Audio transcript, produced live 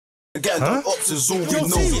Again, ops is all we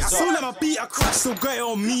know. I still let my beat, I crash, still got it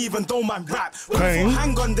on me, even though man rap. When for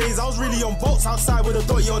handgun days, I was really on boats outside with a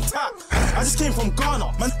DUTTY on tap. I just came from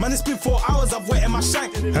Ghana, man, it's been 4 hours, I've wet in my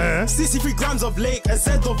shank. 63 grams of lake, a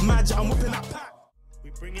Z of magic, I'm whipping that pack.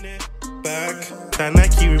 We bringing it back. That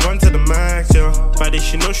Nike, we run to the max, yo. But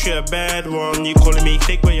she know she a bad one. You calling me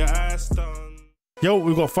fake when your ass done. Yo,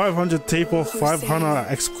 we got 500 Tapeoff, 5hunna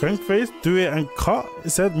x Kwengface. Do it and cut.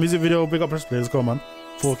 It said music video, big up Pressplay. Let's go, man.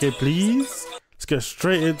 4K, please. Let's get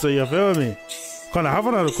straight into it, you feel me? I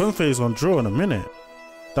haven't had a Kwengface on draw in a minute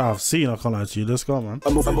that I've seen, I can't lie to you. Let's go, man.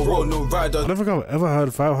 I don't think I've ever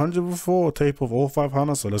heard 500 before, Tapeoff or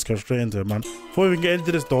 5hunna, so let's get straight into it, man. Before we even get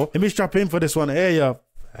into this though, let me strap in for this one. Hey, yeah.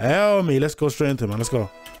 Hell me, let's go straight into it, man. Let's go.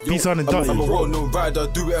 Peace on and DUTTY. I'm a road, no rider,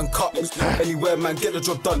 do it and cut. Anywhere, man, get the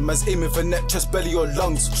job done. Man's aiming for neck, chest, belly, or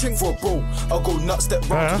lungs. Ching for a bro, I'll go nuts, step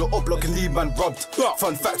round to the up block and leave man rubbed.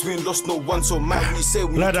 Fun fact, we ain't lost no one, so man, when you say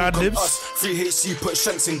we talk on us, 3HC put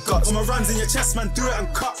shanks in guts. On my runs in your chest, man, do it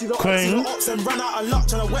and cut. See the ops and run out of luck,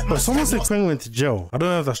 trying to wet my. But someone said Kweng went to jail. I don't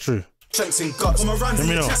know if that's true. Shanks in guts. On my runs in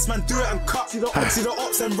your chest, man, do it and cut. See the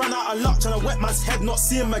ops and run out of luck, trying to wet man's head, not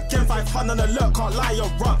see him again. 5hunna alert, can't lie,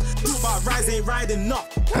 you're wrong. But rise ain't riding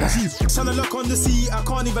up. Trying to look on the sea, I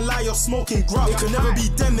can't even lie, you're smoking grub. It can never be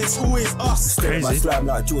them, it's always us. Stay my slam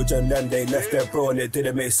like George and them, they left their bro and it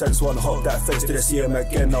didn't make sense. One hop that face, didn't see him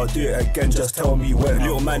again, I'll do it again, just tell me when.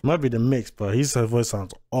 Little man might be the mix, but his voice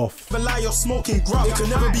sounds off. But lie, you're smoking grub. It can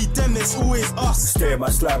never be them, it's always us. Stay my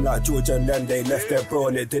slam like George and them, they left their bro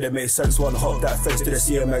and it didn't make sense. One hop that face, didn't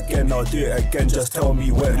see him again, I'll do it again, just tell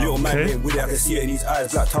me when. Little man ain't with it, I can see it in his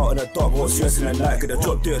eyes, blacked out in the dark, what's stressing the night. Get the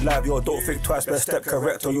drop, do it live, yo, don't think twice, best step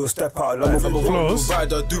correct or you'll step out.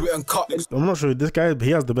 Rider, do it and cut. I'm not sure, this guy, he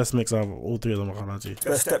has the best mix out of all three of them, I can't lie to you.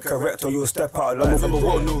 Best step correct or you'll step out.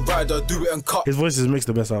 Rider, do it and cut. His voice is mixed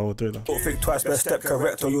the best out of all three of them. Don't think twice, best step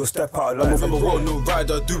correct or you'll step out.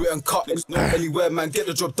 Rider, do it and cut. Anywhere, man, get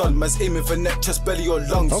the job done. Man's aiming for neck, chest, belly, or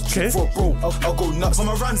lungs. Okay. For a bro, I'll go nuts. On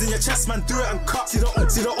my runs in your chest, man, do it and cut. See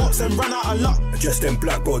the ops and run out of luck. Just in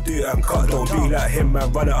black, bro, do it and cut. Don't be like him,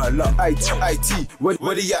 man, run out of luck. IT,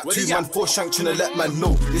 where they at? 2 man, 4 shank, tryna let man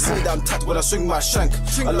know. They say that I'm tapped when I swing my shank.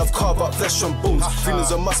 I love carve up flesh and bones.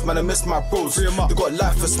 Feelings a must, man, I miss my bros. They got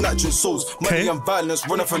life for snatching souls. Money and violence,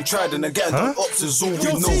 running from Trident again. Ops is all we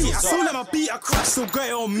know. I still let my beat, I crash, still got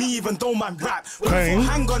it on me, even though man rap. When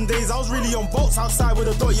for handgun days, I was really on boats outside with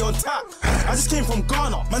a DUTTY on tap. I just came from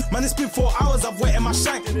Ghana, man, it's been 4 hours, I've wet in my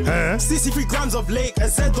shank. 63 grams of lake, a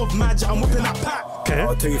Z of magic, I'm whipping that pack.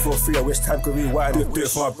 I'll tell you for free, I wish time could rewind. Do it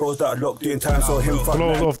for my bros that are locked in time, so him fuck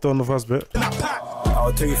blows off on the first bit.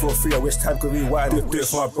 I'll tell you for free, I wish time could rewind. Do it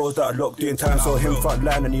for my bros that are locked in time, so him front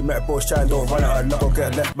line and he met bro shine. Don't run out of luck, don't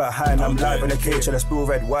get left behind. I'm live in the cage and I spill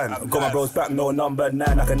red wine. Got my bros back, no number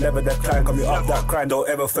 9, I can never decline. Coming up that grind, don't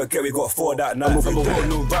ever forget we got 4 that night. I'm a road,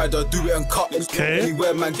 no rider, do it and cut.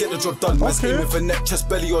 Anywhere, man, get the job done. Man's aiming for neck, chest,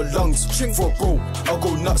 belly, or lungs. Ching for a bro, I'll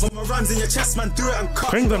go nuts. On my runs in your chest, man, do it and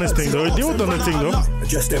cut. Kweng done his thing though, he done his thing though.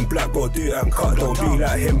 Just in black, bro, do it and cut. Don't be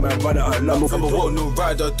like him, man, run out of luck. I'm a road, no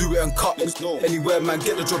rider, do it and cut. Anywhere, man,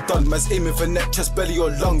 get the job done. Man's aiming for neck, chest, belly,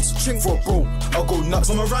 or lungs. Ching for a bro, I'll go nuts.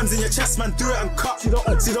 On my runs in your chest, man, do it and cut. See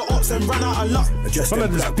the ops and run out of luck. Just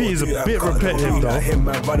in this beat is a bit repetitive though. Him,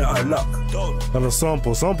 man, run out of luck. And the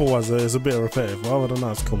sample was is a bit repetitive. Other than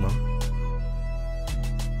that, it's cool, man.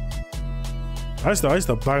 I used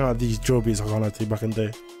to bang out these drill beats, I can't lie to you, back in the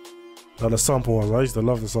day. Like the sample ones, I used to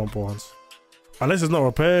love the sample ones. Unless it's not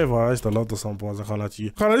repetitive, I used to love the sample ones, I can't lie to you.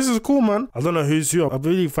 This is cool, man. I don't know who's who. I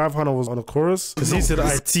believe 5hunna was on the chorus. Because he said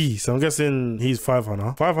IT, so I'm guessing he's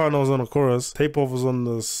 5hunna. 5hunna was on the chorus. Tapeoff was on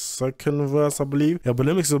the second verse, I believe. Yeah, but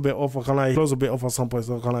the lyrics is a bit off, I can't lie. He flows a bit off at some point,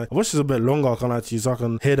 so I can't lie. I wish it's a bit longer, I can't lie to you, so I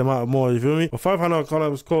can hear them out more, you feel me? But 5hunna, I can't lie,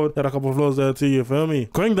 was cold. Had a couple of flows there too, you feel me?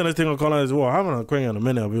 Kweng done his thing, I can't lie as well. I haven't heard Kweng in a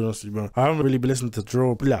minute, I'll be honest with you, bro. I haven't really been listening to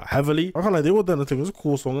drill like heavily. I can't lie, they all done the thing. It was a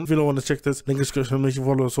cool song. If you don't want to check this, link in the description, make sure you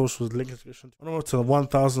follow the socials, link in the description. I know to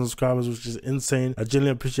 1,000 subscribers, which is insane. I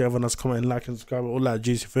genuinely appreciate everyone that's commenting, liking, subscribing, all that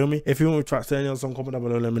juice, you feel me? If you want me to track any on some, comment down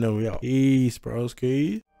below, let me know. We out. Peace,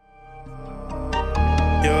 broski.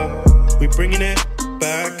 Yo, we bringing it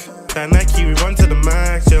back. That Nike, we run to the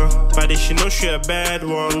max, yo. But she know she a bad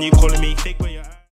one. You calling me fake when you